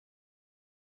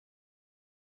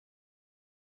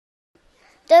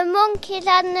The monkeys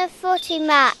and the footy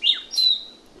match.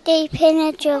 Deep in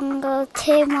the jungle,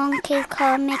 two monkeys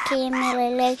called Mickey and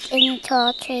Millie lived in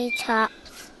tall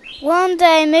treetops. One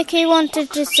day Mickey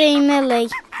wanted to see Millie.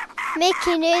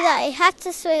 Mickey knew that he had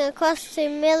to swing across to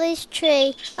Millie's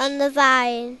tree on the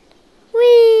vine.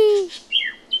 Whee!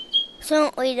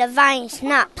 Suddenly the vine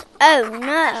snapped. Oh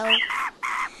no!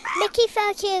 Mickey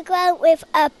fell to the ground with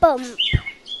a bump.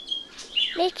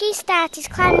 Mickey started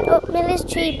climbing up Millie's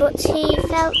tree, but he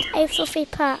felt a fluffy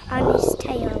part on his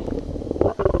tail.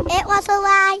 It was a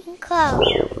lion cub.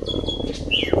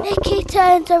 Mickey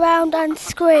turned around and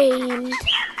screamed,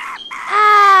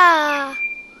 "Ah!"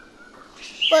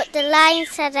 But the lion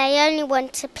said, "I only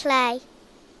want to play."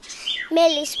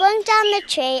 Millie swung down the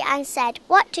tree and said,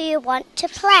 "What do you want to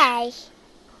play?"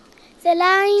 The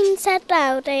lion said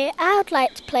loudly, "I'd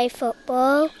like to play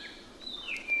football."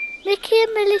 Mickey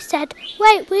and Millie said,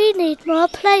 "Wait, we need more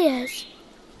players."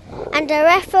 And the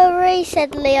referee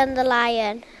said, "Leon the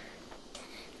lion."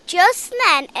 Just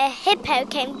then a hippo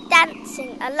came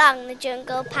dancing along the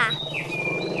jungle path.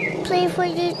 "Please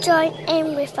will you join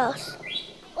in with us?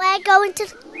 We're going to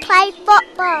play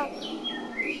football."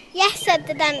 "Yes," said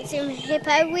the dancing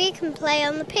hippo, "we can play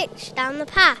on the pitch down the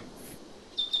path."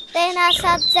 Then a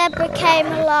sad zebra came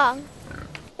along.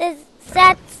 The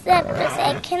sad zebra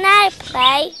said, "Can I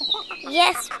play?"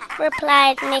 "Yes,"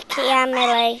 replied Mickey and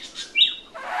Millie.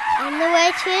 On the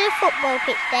way to the football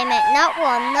pitch they met not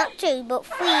one, not two, but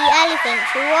 3 elephants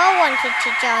who all wanted to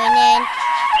join in.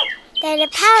 Then a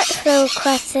parrot flew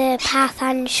across the path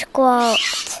and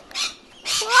squawked,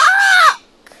 "Squawk!"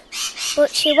 But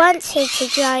she wanted to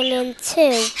join in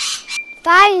too.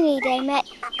 Finally they met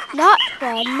not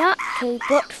one, not two,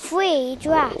 but 3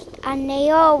 giraffes, and they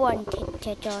all wanted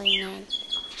to join in.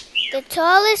 The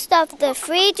tallest of the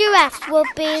 3 giraffes would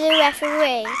be the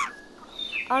referee.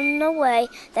 On the way,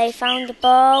 they found a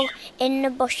ball in the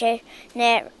bushes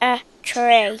near a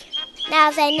tree.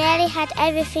 Now they nearly had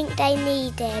everything they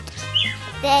needed.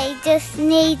 They just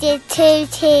needed 2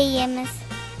 teams.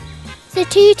 The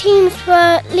 2 teams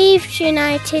were Leaves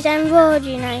United and Road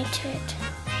United.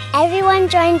 Everyone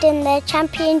joined in the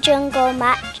champion jungle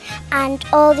match, and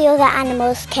all the other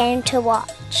animals came to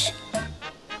watch.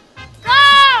 Go!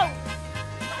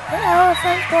 The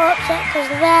elephants were upset because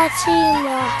their team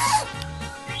lost.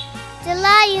 The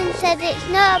lion said, "It's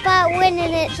not about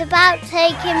winning, it's about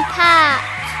taking part."